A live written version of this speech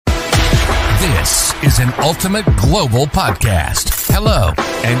This is an ultimate global podcast. Hello,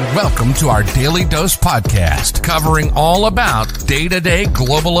 and welcome to our Daily Dose podcast, covering all about day-to-day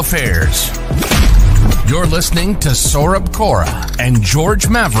global affairs. You're listening to Saurabh Kora and George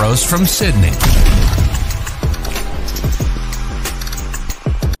Mavros from Sydney.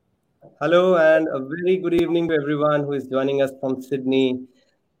 Hello, and a very good evening to everyone who is joining us from Sydney.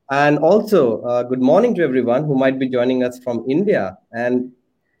 And also, good morning to everyone who might be joining us from India. And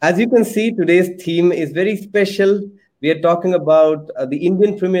as you can see, today's theme is very special. We are talking about the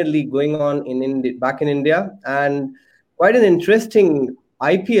Indian Premier League going on in India, back in India, and quite an interesting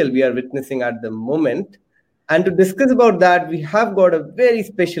IPL we are witnessing at the moment. And to discuss about that, we have got a very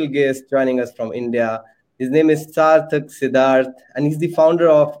special guest joining us from India. His name is Sarthak Siddharth, and he's the founder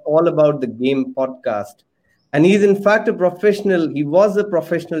of All About the Game podcast. And he's in fact a professional. He was a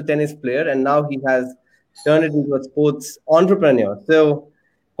professional tennis player, and now he has turned it into a sports entrepreneur. So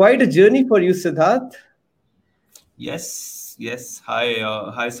quite a journey for you, Siddharth. Yes.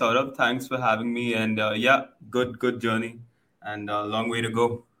 Hi, Saurabh. Thanks for having me. And good journey, and a long way to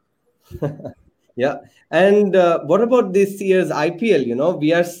go. Yeah. And what about this year's IPL? You know,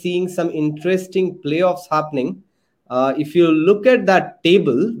 we are seeing some interesting playoffs happening. If you look at that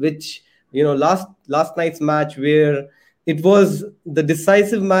table, which, you know, last night's match where it was the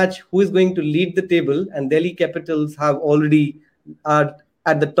decisive match, who is going to lead the table, and Delhi Capitals have already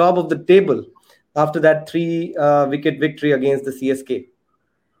at the top of the table after that 3-wicket victory against the CSK.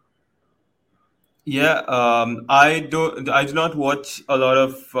 Yeah, I do not watch a lot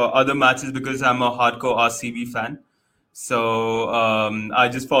of other matches because I'm a hardcore RCB fan. So I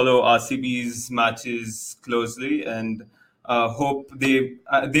just follow RCB's matches closely and hope they've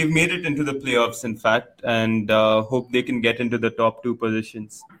made it into the playoffs, in fact, and hope they can get into the top two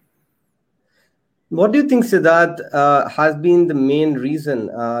positions. What do you think, Siddharth, has been the main reason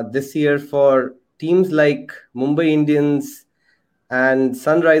this year for teams like Mumbai Indians and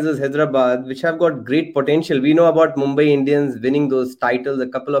Sunrisers Hyderabad, which have got great potential? We know about Mumbai Indians winning those titles a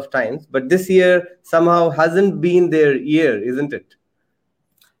couple of times, but this year somehow hasn't been their year, isn't it?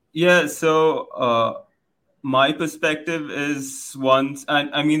 Yeah, so my perspective is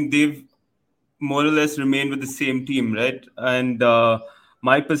they've more or less remained with the same team, right? And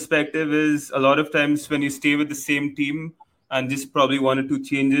my perspective is a lot of times when you stay with the same team and just probably one or two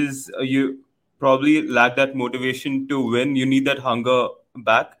changes, you probably lack that motivation to win. You need that hunger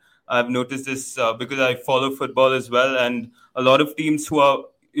back. I've noticed this because I follow football as well, and a lot of teams who are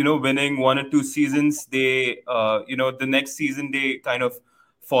winning one or two seasons, they the next season they kind of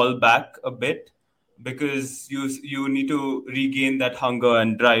fall back a bit because you need to regain that hunger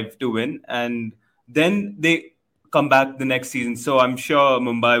and drive to win, and then they come back the next season. So I'm sure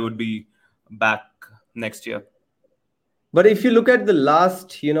Mumbai would be back next year. But if you look at the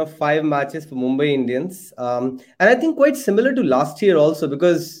last, 5 matches for Mumbai Indians, and I think quite similar to last year also,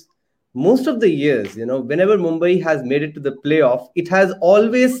 because most of the years, whenever Mumbai has made it to the playoff, it has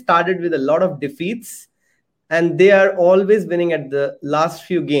always started with a lot of defeats, and they are always winning at the last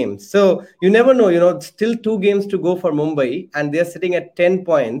few games. So you never know, still 2 games to go for Mumbai, and they're sitting at 10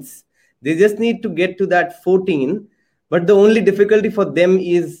 points. They just need to get to that 14. But the only difficulty for them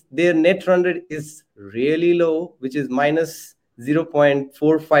is their net run rate is really low, which is minus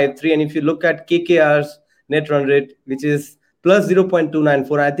 0.453. And if you look at KKR's net run rate, which is plus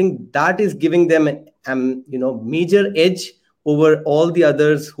 0.294, I think that is giving them major edge over all the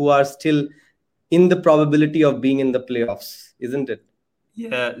others who are still in the probability of being in the playoffs, isn't it?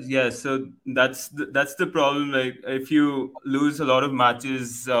 Yeah. So that's the problem. Like if you lose a lot of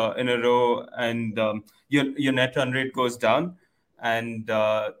matches in a row, and your net run rate goes down, and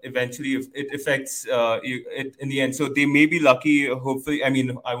eventually it affects it in the end. So they may be lucky. Hopefully, I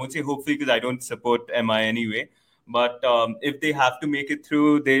mean, I won't say hopefully because I don't support MI anyway. But if they have to make it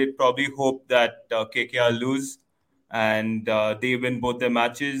through, they probably hope that KKR lose and they win both their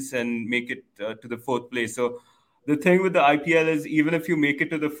matches and make it to the 4th place. So the thing with the IPL is even if you make it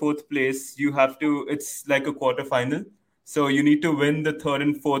to the 4th place, it's like a quarterfinal. So you need to win the 3rd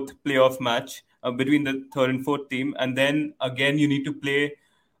and 4th playoff match between the 3rd and 4th team. And then again, you need to play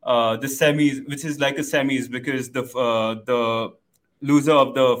the semis, which is like a semis because the loser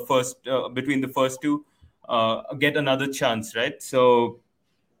of the first, between the first two, get another chance, right? So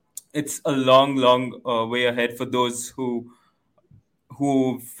it's a long way ahead for those who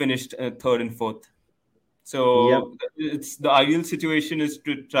finished 3rd and 4th. So it's the ideal situation is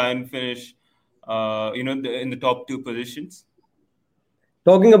to try and finish, in the top 2 positions.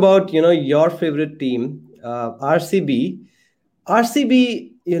 Talking about, your favorite team, RCB.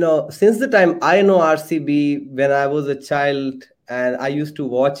 RCB, since the time I know RCB, when I was a child and I used to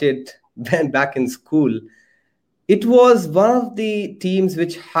watch it back in school, it was one of the teams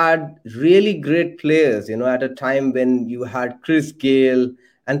which had really great players, at a time when you had Chris Gale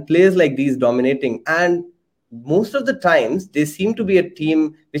and players like these dominating. And most of the times, they seem to be a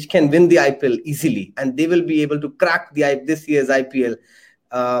team which can win the IPL easily, and they will be able to crack this year's IPL.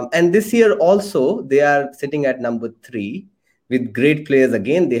 And this year also, they are sitting at number 3 with great players.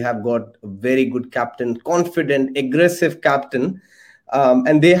 Again, they have got a very good captain, confident, aggressive captain,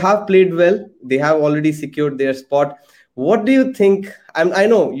 and they have played well. They have already secured their spot. What do you think? I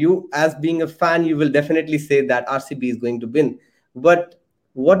know you, as being a fan, you will definitely say that RCB is going to win. But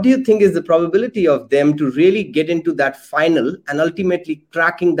what do you think is the probability of them to really get into that final and ultimately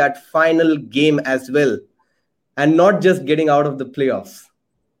cracking that final game as well, and not just getting out of the playoffs?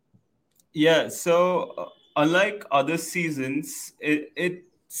 Yeah, so unlike other seasons, it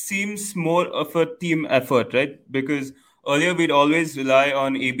seems more of a team effort, right? Because earlier we'd always rely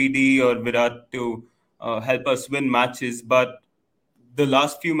on ABD or Virat to help us win matches. But the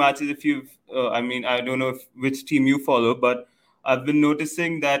last few matches, if you've, I don't know which team you follow, but I've been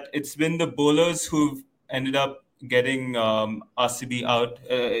noticing that it's been the bowlers who've ended up getting RCB out,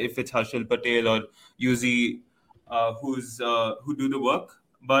 if it's Harshal Patel or Yuzi, who do the work.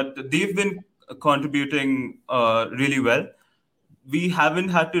 But they've been contributing really well. We haven't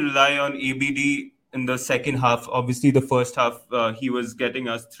had to rely on ABD in the second half. Obviously, the first half, he was getting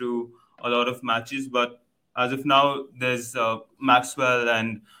us through a lot of matches. But as of now, there's Maxwell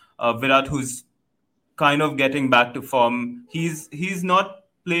and Virat, who's kind of getting back to form. He's not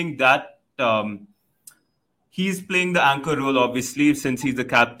playing that. He's playing the anchor role, obviously, since he's the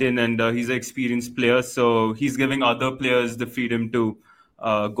captain and he's an experienced player. So he's giving other players the freedom to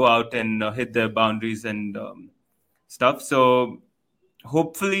go out and hit their boundaries and stuff. So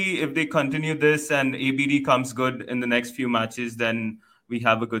hopefully, if they continue this and ABD comes good in the next few matches, then we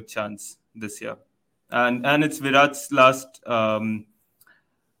have a good chance this year. And it's Virat's last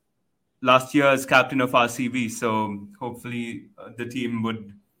year as captain of RCB. So hopefully the team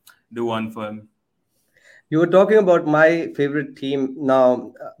would do one for him. You were talking about my favorite team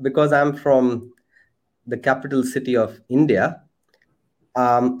now, because I'm from the capital city of India.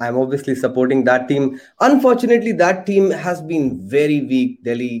 I'm obviously supporting that team. Unfortunately, that team has been very weak.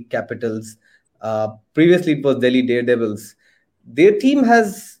 Delhi Capitals. Previously, it was Delhi Daredevils. Their team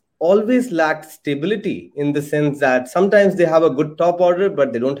has always lacked stability, in the sense that sometimes they have a good top order,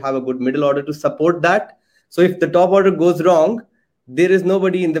 but they don't have a good middle order to support that. So if the top order goes wrong, there is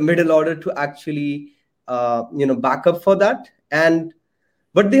nobody in the middle order to actually back up for that.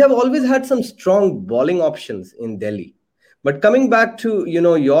 But they have always had some strong bowling options in Delhi. But coming back to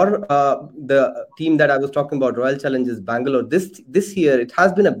the team that I was talking about, Royal Challengers Bangalore, this year it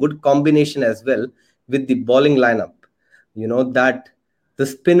has been a good combination as well with the bowling lineup. That the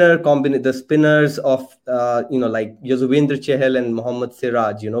spinners of like Yuzvendra Chahal and Mohammad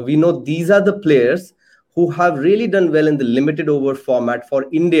Siraj. We know these are the players who have really done well in the limited over format for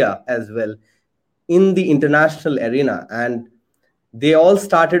India as well in the international arena, and they all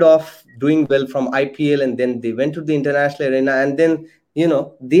started off doing well from IPL, and then they went to the international arena, and then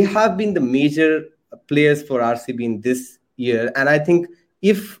they have been the major players for RCB in this year. And I think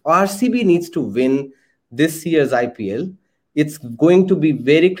if RCB needs to win this year's IPL, it's going to be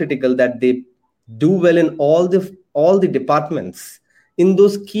very critical that they do well in all the departments in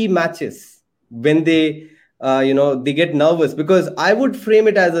those key matches when they they get nervous, because I would frame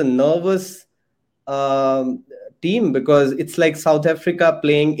it as a nervous team, because it's like South Africa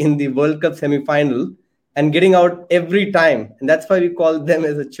playing in the World Cup semi-final and getting out every time, and that's why we call them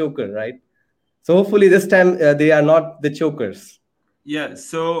as a choker, right? So hopefully this time they are not the chokers. Yeah,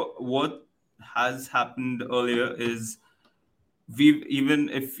 so what has happened earlier is even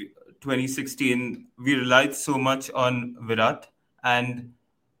if 2016 we relied so much on Virat, and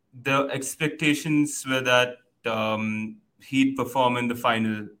the expectations were that he'd perform in the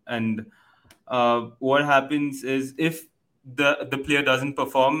final. And what happens is, if the player doesn't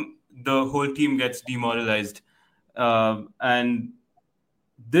perform, the whole team gets demoralized. And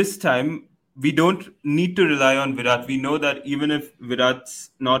this time, we don't need to rely on Virat. We know that even if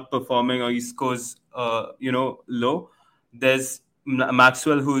Virat's not performing or he scores, low, there's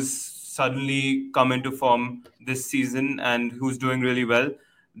Maxwell, who's suddenly come into form this season and who's doing really well.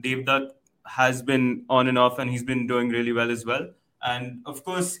 Devdutt has been on and off, and he's been doing really well as well. And of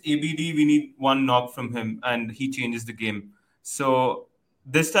course, ABD, we need one knock from him, and he changes the game. So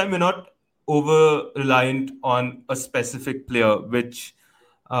this time, we're not over reliant on a specific player, which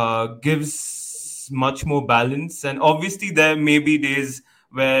gives much more balance. And obviously, there may be days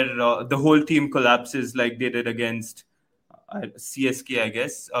where the whole team collapses, like they did against CSK, I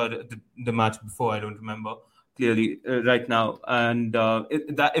guess, or the match before. I don't remember clearly right now. And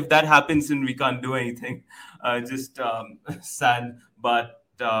if that happens, then we can't do anything. Just sad. But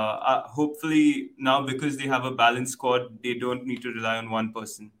hopefully now, because they have a balanced squad, they don't need to rely on one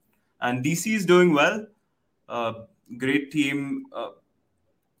person. And DC is doing well. Great team.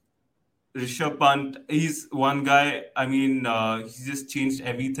 Rishabh Pant, he's one guy. I mean, he's just changed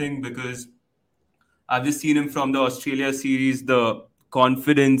everything, because I've just seen him from the Australia series, the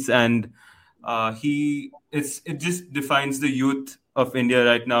confidence, and it just defines the youth of India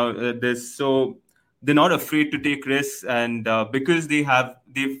right now. They're not afraid to take risks, and because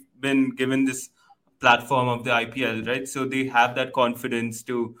they've been given this platform of the IPL, right? So they have that confidence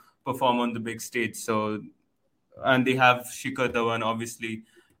to perform on the big stage. So, and they have Shikhar Dhawan, obviously,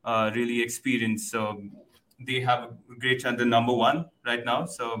 really experienced. So they have a great chance. They're number one right now.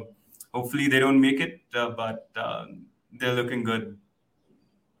 So hopefully they don't make it, but they're looking good.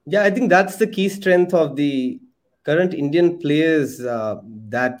 Yeah, I think that's the key strength of the current Indian players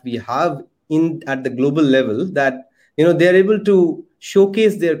that we have at the global level, that they're able to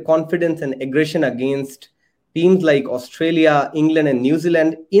showcase their confidence and aggression against teams like Australia, England, and New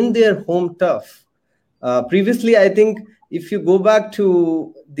Zealand in their home turf. Previously, I think if you go back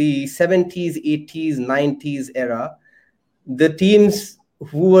to the 70s, 80s, 90s era, the teams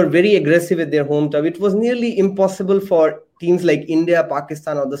who were very aggressive at their home turf, it was nearly impossible for teams like India,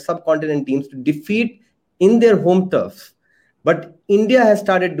 Pakistan, or the subcontinent teams to defeat in their home turf. But India has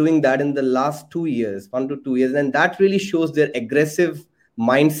started doing that in the last 2 years, 1 to 2 years, and that really shows their aggressive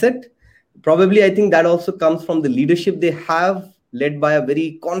mindset. Probably, I think that also comes from the leadership they have, led by a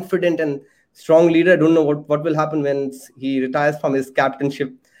very confident and strong leader. I don't know what will happen when he retires from his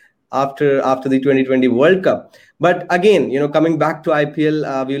captainship after the 2020 World Cup. But again, coming back to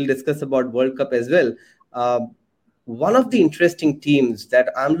IPL, we will discuss about World Cup as well. One of the interesting teams that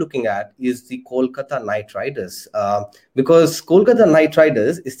I'm looking at is the Kolkata Knight Riders, because Kolkata Knight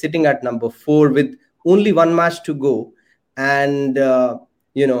Riders is sitting at number 4 with only one match to go. And,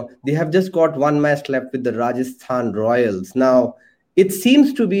 they have just got one match left with the Rajasthan Royals. Now, it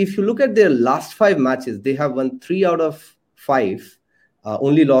seems to be, if you look at their last 5 matches, they have won 3 out of 5,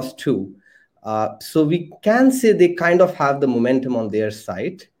 only lost 2. So we can say they kind of have the momentum on their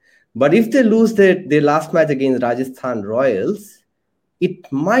side. But if they lose their last match against Rajasthan Royals,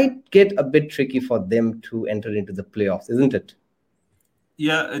 it might get a bit tricky for them to enter into the playoffs, isn't it?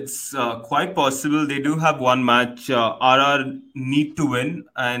 Yeah, it's quite possible. They do have one match. RR need to win,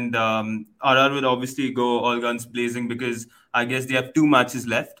 and RR will obviously go all guns blazing, because I guess they have 2 matches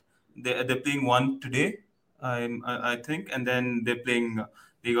left. They're playing one today, I think, and then they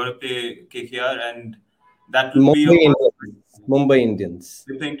got to play KKR, and that will be Mumbai Indians.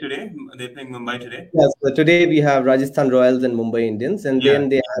 They're playing today. They're playing Mumbai today. Yes, so today we have Rajasthan Royals and Mumbai Indians, and then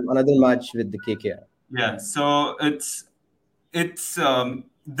they have another match with the KKR. Yeah, so it's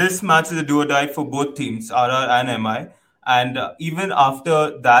this match is a do or die for both teams, RR and MI, and even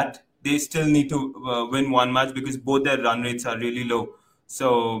after that, they still need to win one match, because both their run rates are really low.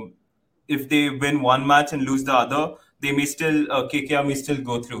 So if they win one match and lose the other, they may still KKR may still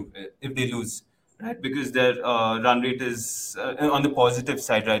go through if they lose, right? Because their run rate is on the positive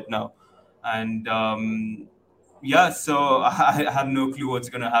side right now, and so I have no clue what's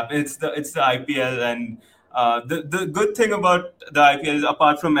going to happen. It's the IPL, and the good thing about the IPL is,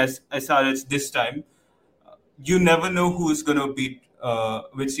 apart from SRH this time, you never know who's going to beat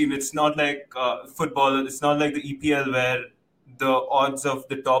which team. It's not like football. It's not like the EPL, where the odds of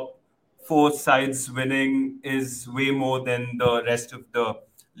the top 4 sides winning is way more than the rest of the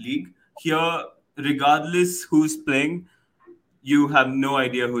league. Here, regardless who's playing, you have no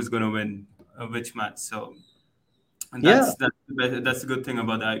idea who's going to win which match. So, and that's the good thing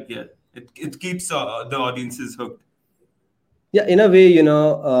about the IPL. It keeps the audiences hooked. Yeah, in a way,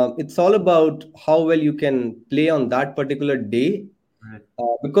 it's all about how well you can play on that particular day, right?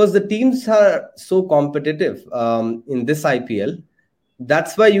 Because the teams are so competitive in this IPL.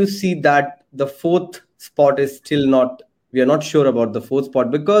 That's why you see that the 4th spot is still not, we are not sure about the 4th spot,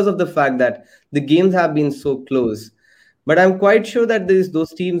 because of the fact that the games have been so close. But I'm quite sure that there's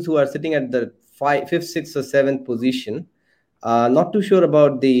those teams who are sitting at the 5th, 6th, or 7th position. Not too sure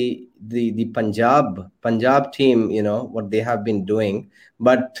about the Punjab team, what they have been doing,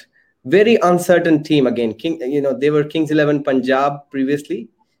 but very uncertain team again. They were Kings 11 Punjab previously,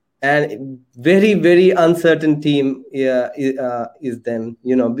 and very, very uncertain team is them,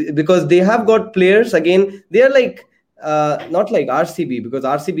 because they have got players. Again, they are like not like RCB, because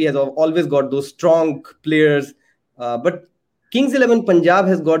RCB has always got those strong players, but Kings 11 Punjab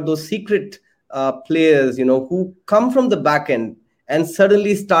has got those secret players, who come from the back end and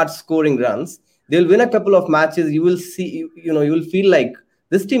suddenly start scoring runs. They'll win a couple of matches. You will see, you will feel like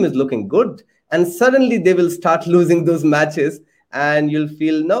this team is looking good, and suddenly they will start losing those matches, and you'll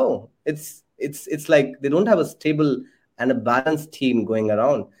feel no, it's like they don't have a stable and a balanced team going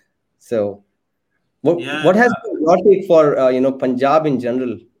around. So what has been your take for Punjab in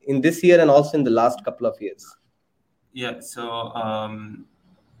general in this year and also in the last couple of years? Yeah, so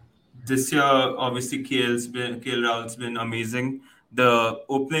this year obviously KL Rahul's been amazing. The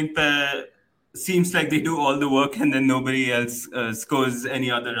opening pair seems like they do all the work and then nobody else scores any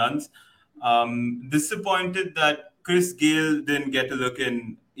other runs. Disappointed that Chris Gayle didn't get a look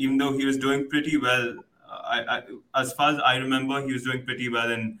in, even though he was doing pretty well. As far as I remember, he was doing pretty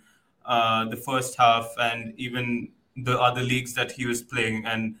well in the first half and even the other leagues that he was playing.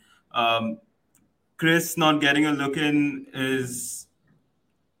 And Chris not getting a look in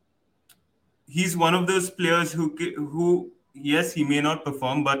he's one of those players who yes, he may not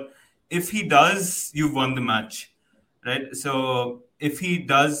perform, but if he does, you've won the match, right? So if he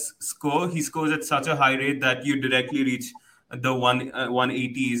does score, he scores at such a high rate that you directly reach the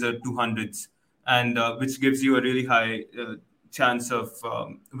 180s or 200s, and which gives you a really high chance of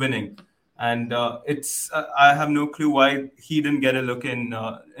winning. And I have no clue why he didn't get a look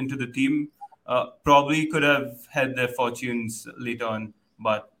into the team. Probably could have had their fortunes later on,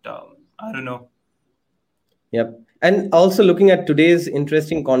 but I don't know. Yep. And also looking at today's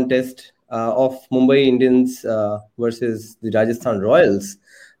interesting contest of Mumbai Indians versus the Rajasthan Royals.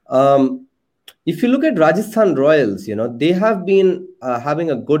 If you look at Rajasthan Royals, they have been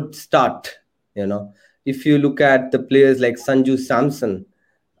having a good start. If you look at the players like Sanju Samson,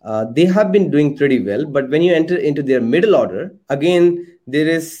 they have been doing pretty well. But when you enter into their middle order, again, there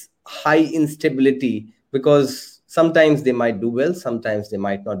is high instability because sometimes they might do well, sometimes they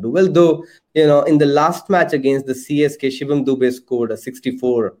might not do well. Though, in the last match against the CSK, Shivam Dube scored a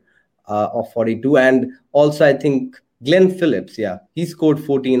 64 of 42. And also, I think Glenn Phillips, he scored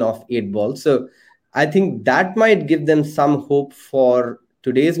 14 of 8 balls. So I think that might give them some hope for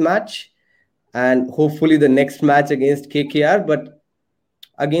today's match and hopefully the next match against KKR. But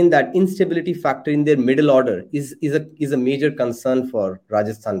again, that instability factor in their middle order is a major concern for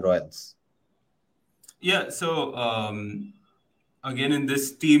Rajasthan Royals. Yeah, so again, in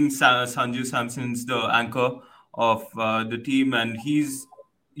this team, Sanju Samson's the anchor of the team, and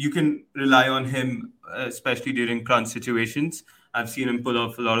you can rely on him, especially during crunch situations. I've seen him pull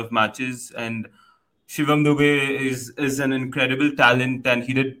off a lot of matches, and Shivam Dube is an incredible talent, and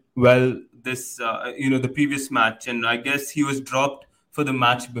he did well this, the previous match, and I guess he was dropped for the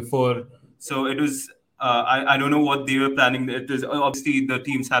match before. So it was, I don't know what they were planning. It is obviously the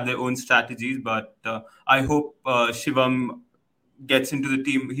teams have their own strategies, but I hope Shivam gets into the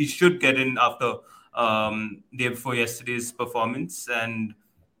team. He should get in after day before yesterday's performance, and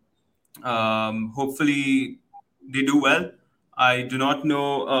hopefully they do well. I do not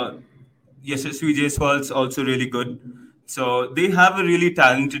know. Yashasvi Jaiswal's also really good. So they have a really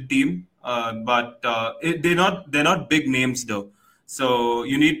talented team, but they're not big names though. So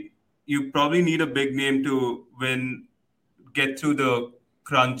you probably need a big name to get through the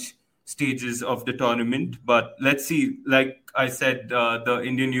crunch stages of the tournament. But let's see. Like I said, the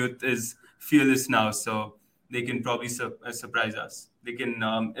Indian youth is fearless now, so they can probably surprise us. They can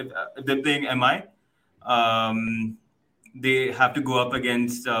if they're playing MI. They have to go up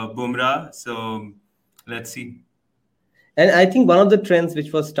against Bumrah. So let's see. And I think one of the trends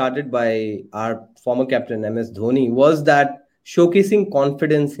which was started by our former captain MS Dhoni was that showcasing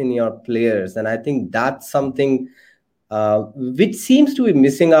confidence in your players. And I think that's something which seems to be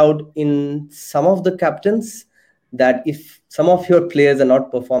missing out in some of the captains, that if some of your players are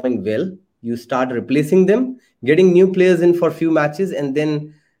not performing well, you start replacing them, getting new players in for a few matches, and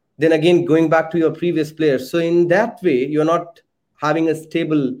then again going back to your previous players. So in that way, you're not having a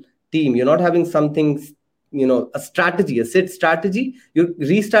stable team. You're not having something, a strategy, a set strategy. You're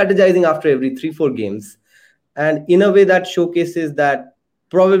re-strategizing after every 3-4 games. And in a way that showcases that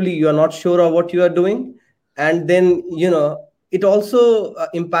probably you are not sure of what you are doing. And then, it also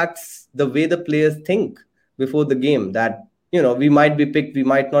impacts the way the players think before the game, that, we might be picked, we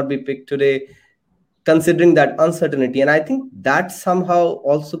might not be picked today, considering that uncertainty. And I think that somehow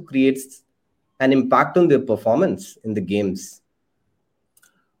also creates an impact on their performance in the games.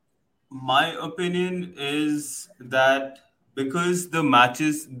 My opinion is that because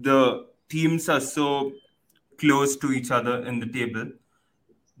the teams are so close to each other in the table,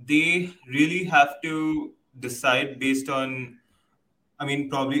 they really have to decide based on,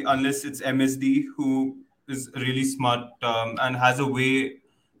 probably unless it's MSD who is really smart and has a way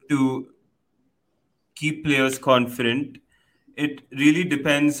to keep players confident, it really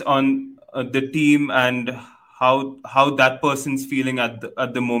depends on the team and how that person's feeling at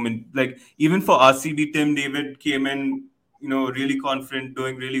the moment. Like even for RCB, Tim David came in, really confident,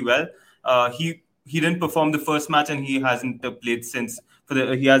 doing really well. He didn't perform the first match, and he hasn't played since.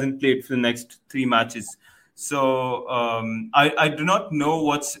 He hasn't played for the next 3 matches. So I do not know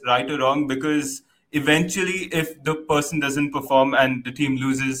what's right or wrong, because eventually, if the person doesn't perform and the team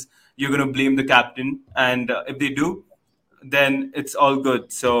loses, you're going to blame the captain, and if they do, then it's all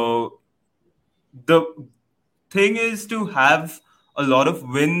good. So the thing is to have a lot of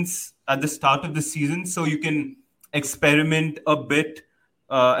wins at the start of the season, so you can experiment a bit.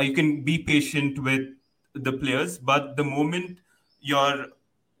 You can be patient with the players, but the moment you're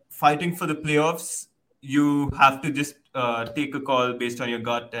fighting for the playoffs, you have to just take a call based on your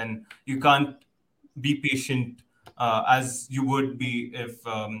gut, and you can't be patient as you would be if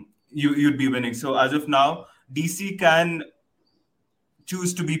you'd be winning. So as of now, DC can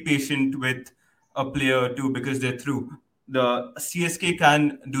choose to be patient with a player or two because they're through. The CSK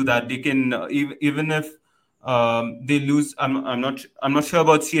can do that. They can even if they lose. I'm not sure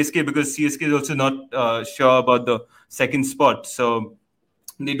about CSK, because CSK is also not sure about the second spot. So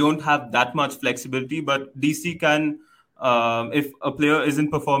they don't have that much flexibility. But DC can, if a player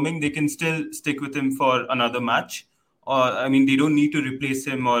isn't performing, they can still stick with him for another match. Or they don't need to replace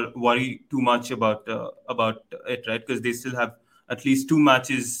him or worry too much about it, right? Because they still have at least 2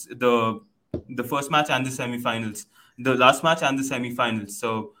 matches, the first match and the semi-finals, the last match and the semi-finals.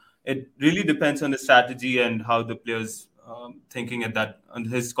 So it really depends on the strategy and how the player's thinking on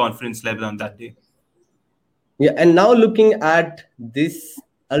his confidence level on that day. Yeah, and now looking at this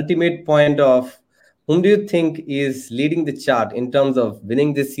ultimate point of whom do you think is leading the chart in terms of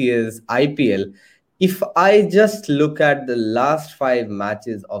winning this year's IPL? If I just look at the last 5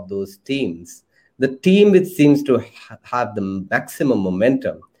 matches of those teams, the team which seems to have the maximum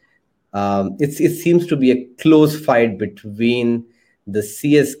momentum, it seems to be a close fight between the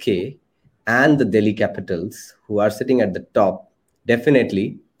CSK and the Delhi Capitals, who are sitting at the top,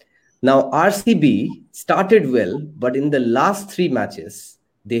 definitely. Now, RCB started well, but in the last 3 matches,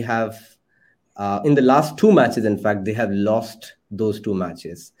 they have, in the last 2 matches, in fact, they have lost those 2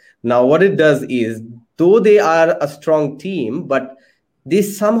 matches. Now, what it does is, though they are a strong team, but they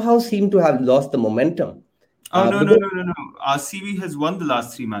somehow seem to have lost the momentum. No. RCB has won the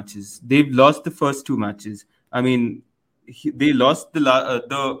last 3 matches. They've lost the first 2 matches. They lost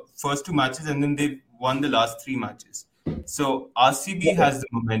the first 2 matches, and then they've won the last 3 matches. So RCB has the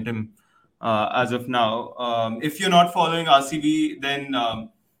momentum as of now. If you're not following RCB, then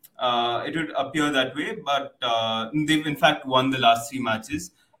it would appear that way. But they've in fact won the last 3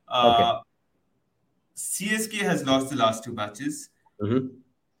 matches. Okay. CSK has lost the last 2 matches,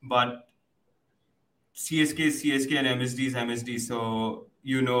 but CSK and MSD is MSD. So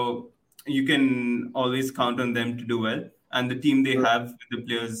you can always count on them to do well. And the team they have, the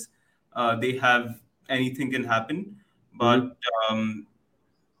players they have, anything can happen. But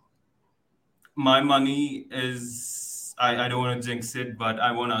my money is, I don't want to jinx it, but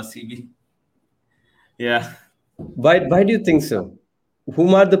I want RCB. Yeah. Why do you think so?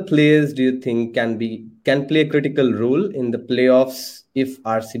 Whom are the players do you think can play a critical role in the playoffs if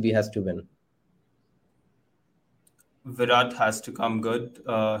RCB has to win? Virat has to come good.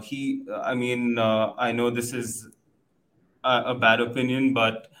 I know this is a bad opinion,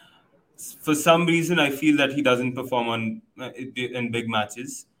 but for some reason I feel that he doesn't perform in big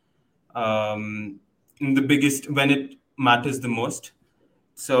matches, in the biggest, when it matters the most.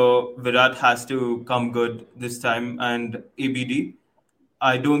 So Virat has to come good this time, and ABD.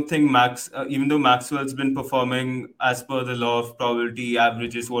 I don't think even though Maxwell's been performing as per the law of probability,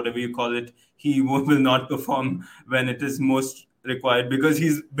 averages, whatever you call it, he will not perform when it is most required, because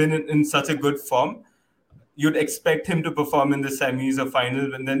he's been in such a good form. You'd expect him to perform in the semis or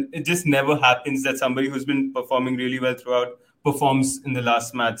final, and then it just never happens that somebody who's been performing really well throughout performs in the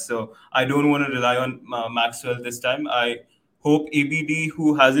last match. So I don't want to rely on Maxwell this time. I hope ABD,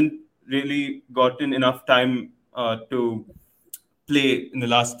 who hasn't really gotten enough time to play in the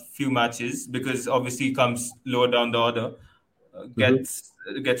last few matches, because obviously he comes lower down the order, gets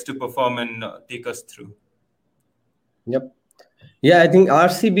to perform and take us through. Yep. Yeah, I think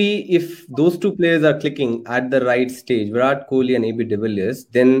RCB, if those 2 players are clicking at the right stage, Virat Kohli and AB de Villiers,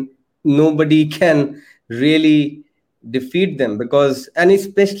 then nobody can really defeat them, and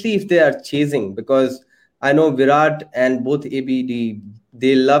especially if they are chasing, because I know Virat and both ABD,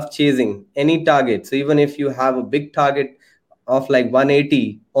 they love chasing any target. So even if you have a big target of like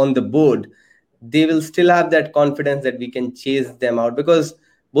 180 on the board, they will still have that confidence that we can chase them out, because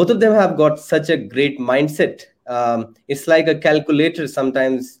both of them have got such a great mindset. It's like a calculator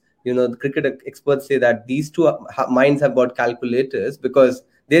sometimes. The cricket experts say that these two minds have got calculators, because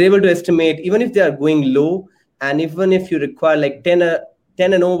they're able to estimate even if they are going low, and even if you require like 10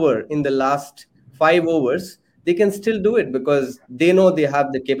 and over in the last 5 overs, they can still do it because they know they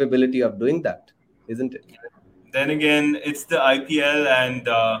have the capability of doing that, isn't it? Then again, it's the IPL, and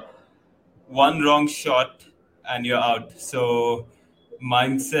one wrong shot and you're out. So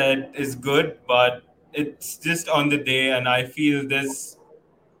mindset is good, but it's just on the day. And I feel this,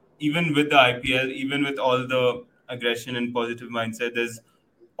 even with the IPL, even with all the aggression and positive mindset, there's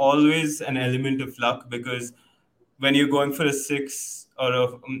always an element of luck, because when you're going for a six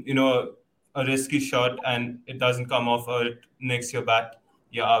or a risky shot and it doesn't come off or it nicks your bat,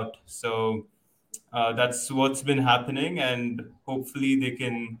 you're out. So that's what's been happening, and hopefully they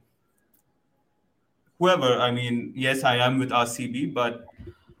can. Whoever, I mean, yes, I am with RCB, but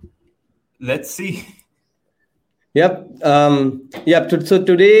let's see. Yep. So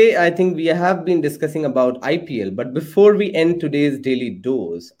today, I think we have been discussing about IPL. But before we end today's daily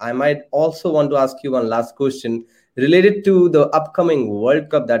dose, I might also want to ask you one last question related to the upcoming World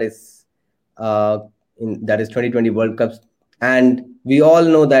Cup, that is 2020 World Cup, and we all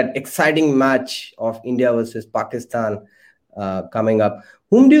know that exciting match of India versus Pakistan coming up.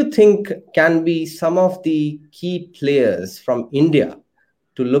 Whom do you think can be some of the key players from India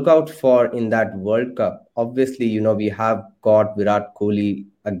to look out for in that World Cup? Obviously, we have got Virat Kohli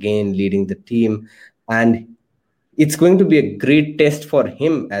again leading the team, and it's going to be a great test for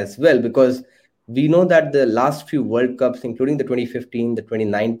him as well, because we know that the last few World Cups, including the 2015, the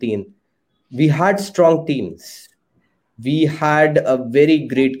 2019, we had strong teams. We had a very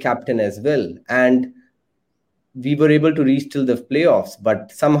great captain as well, and we were able to reach till the playoffs,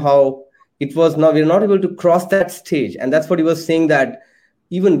 but somehow we're not able to cross that stage. And that's what he was saying, that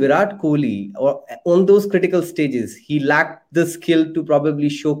even Virat Kohli, or on those critical stages, he lacked the skill to probably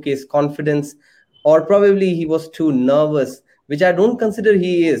showcase confidence, or probably he was too nervous, which I don't consider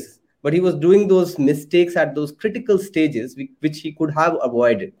he is, but he was doing those mistakes at those critical stages, which he could have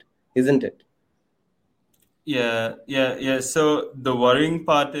avoided, isn't it? Yeah. So the worrying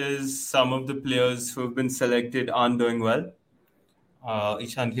part is some of the players who have been selected aren't doing well.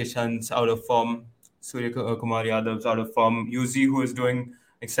 Ishan Kishan's out of form. Surya Kumar Yadav's out of form. Yuzi, who is doing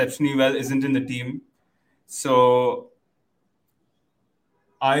exceptionally well, isn't in the team. So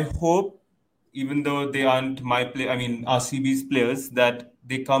I hope, even though they aren't RCB's players, that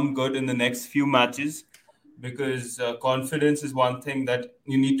they come good in the next few matches, because confidence is one thing that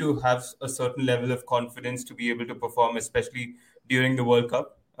you need to have a certain level of confidence to be able to perform, especially during the World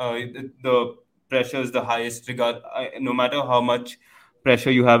Cup. The pressure is the highest no matter how much pressure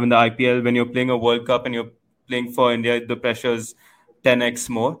you have in the IPL. When you're playing a World Cup and you're playing for India, the pressure is 10x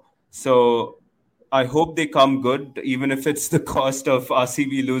more. So I hope they come good, even if it's the cost of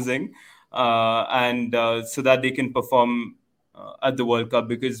RCB losing, and so that they can perform at the World Cup,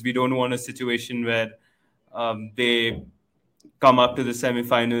 because we don't want a situation where they come up to the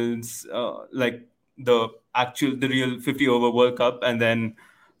semi-finals, like the real 50-over World Cup, and then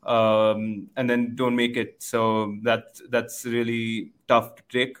don't make it. So that's really tough to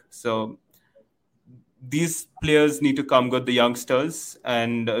take. So these players need to come good, the youngsters,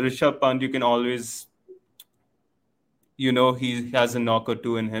 and Rishabh Pant, you can always, he has a knock or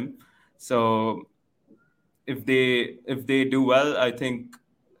two in him. So if they do well, I think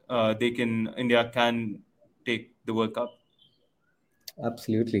India can take the World Cup.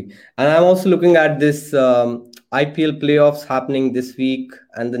 Absolutely. And I'm also looking at this IPL playoffs happening this week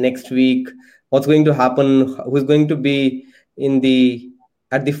and the next week. What's going to happen? Who's going to be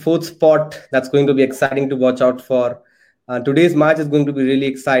at the fourth spot? That's going to be exciting to watch out for. Today's match is going to be really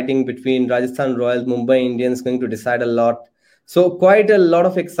exciting between Rajasthan Royals, Mumbai Indians, going to decide a lot. So quite a lot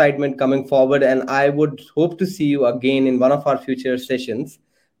of excitement coming forward, and I would hope to see you again in one of our future sessions,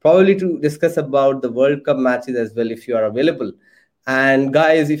 probably to discuss about the World Cup matches as well, if you are available. And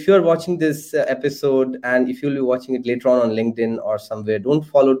guys, if you're watching this episode, and if you'll be watching it later on LinkedIn or somewhere, don't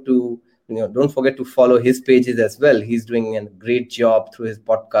forget to follow his pages as well. He's doing a great job through his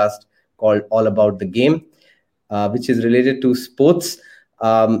podcast called All About the Game, which is related to sports.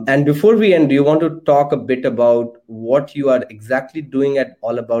 And before we end, do you want to talk a bit about what you are exactly doing at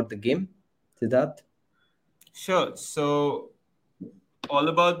All About the Game, Siddharth? Sure. So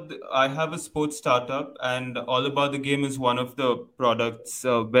I have a sports startup, and All About the Game is one of the products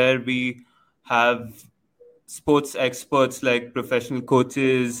where we have sports experts like professional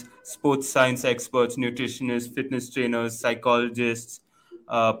coaches, sports science experts, nutritionists, fitness trainers, psychologists,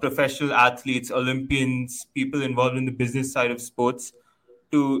 professional athletes, Olympians, people involved in the business side of sports,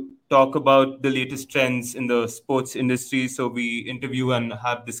 to talk about the latest trends in the sports industry. So we interview and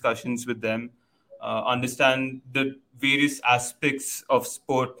have discussions with them, understand the various aspects of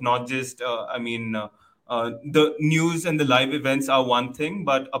sport, not just, the news and the live events are one thing,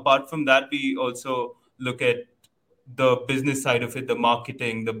 but apart from that, we also look at the business side of it, the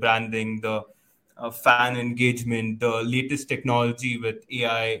marketing, the branding, the fan engagement, the latest technology with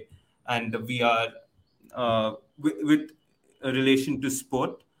AI and the VR with a relation to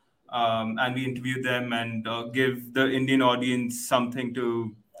sport. And we interview them and give the Indian audience something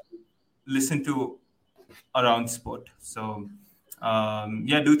to listen to around sport. So,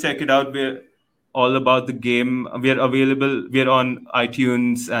 do check it out. We're all about the game. We're available. We're on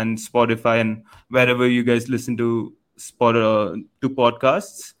iTunes and Spotify and wherever you guys listen to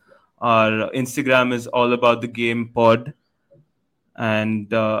podcasts. Our Instagram is all about the game pod, and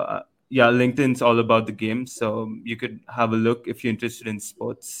LinkedIn's all about the game. So you could have a look if you're interested in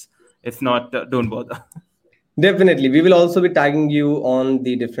sports. If not, don't bother. Definitely. We will also be tagging you on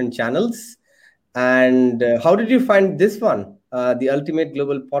the different channels. And how did you find this one, the Ultimate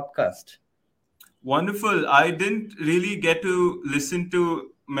Global Podcast? Wonderful. I didn't really get to listen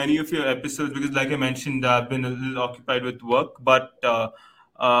to many of your episodes because, like I mentioned, I've been a little occupied with work. But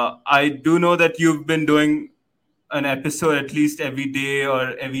I do know that you've been doing an episode at least every day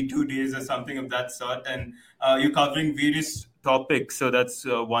or every 2 days or something of that sort. And you're covering various topics. So that's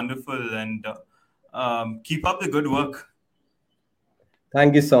wonderful. And keep up the good work.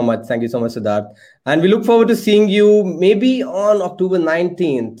 Thank you so much. Thank you so much, Siddharth. And we look forward to seeing you maybe on October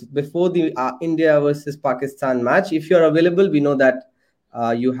 19th before the India versus Pakistan match. If you're available, we know that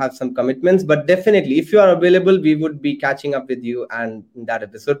you have some commitments, but definitely if you are available, we would be catching up with you and in that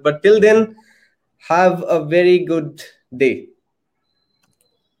episode. But till then, have a very good day.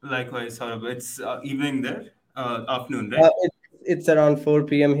 Likewise, Saurabh. It's evening there, afternoon, right? It's around 4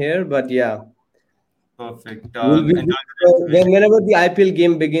 p.m. here, but yeah. Perfect. Whenever the IPL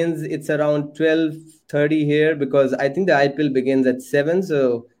game begins, it's around 12:30 here because I think the IPL begins at 7.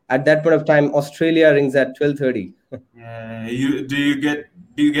 So at that point of time, Australia rings at 12:30. Yeah. Do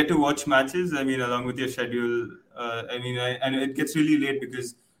you get to watch matches? I mean, along with your schedule. And it gets really late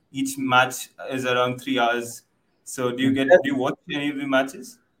because each match is around 3 hours. So do you watch any of the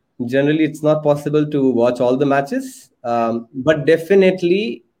matches? Generally, it's not possible to watch all the matches, but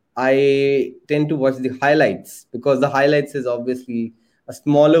definitely I tend to watch the highlights because the highlights is obviously a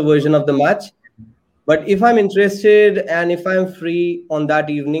smaller version of the match. But if I'm interested and if I'm free on that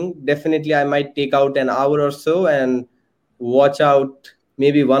evening, definitely I might take out an hour or so and watch out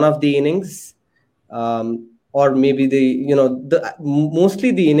maybe one of the innings, or maybe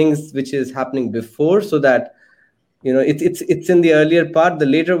mostly the innings which is happening before, so that it's in the earlier part. The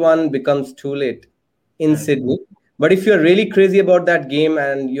later one becomes too late in Sydney. But if you're really crazy about that game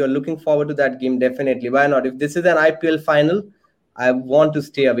and you're looking forward to that game, definitely, why not? If this is an IPL final, I want to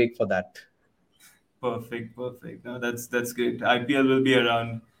stay awake for that. Perfect. No, that's great. IPL will be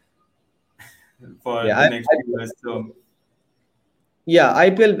around for the next few years. So. Yeah,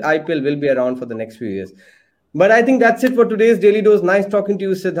 IPL will be around for the next few years. But I think that's it for today's Daily Dose. Nice talking to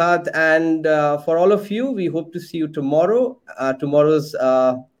you, Siddharth. And for all of you, we hope to see you tomorrow. Tomorrow's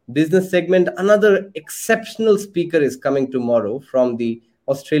business segment. Another exceptional speaker is coming tomorrow from the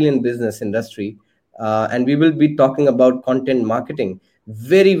Australian business industry. And we will be talking about content marketing.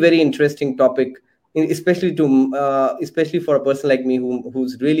 Very, very interesting topic, especially for a person like me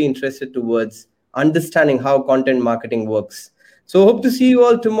who's really interested towards understanding how content marketing works. So hope to see you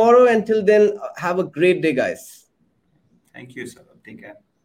all tomorrow. Until then, have a great day, guys. Thank you, sir. Take care.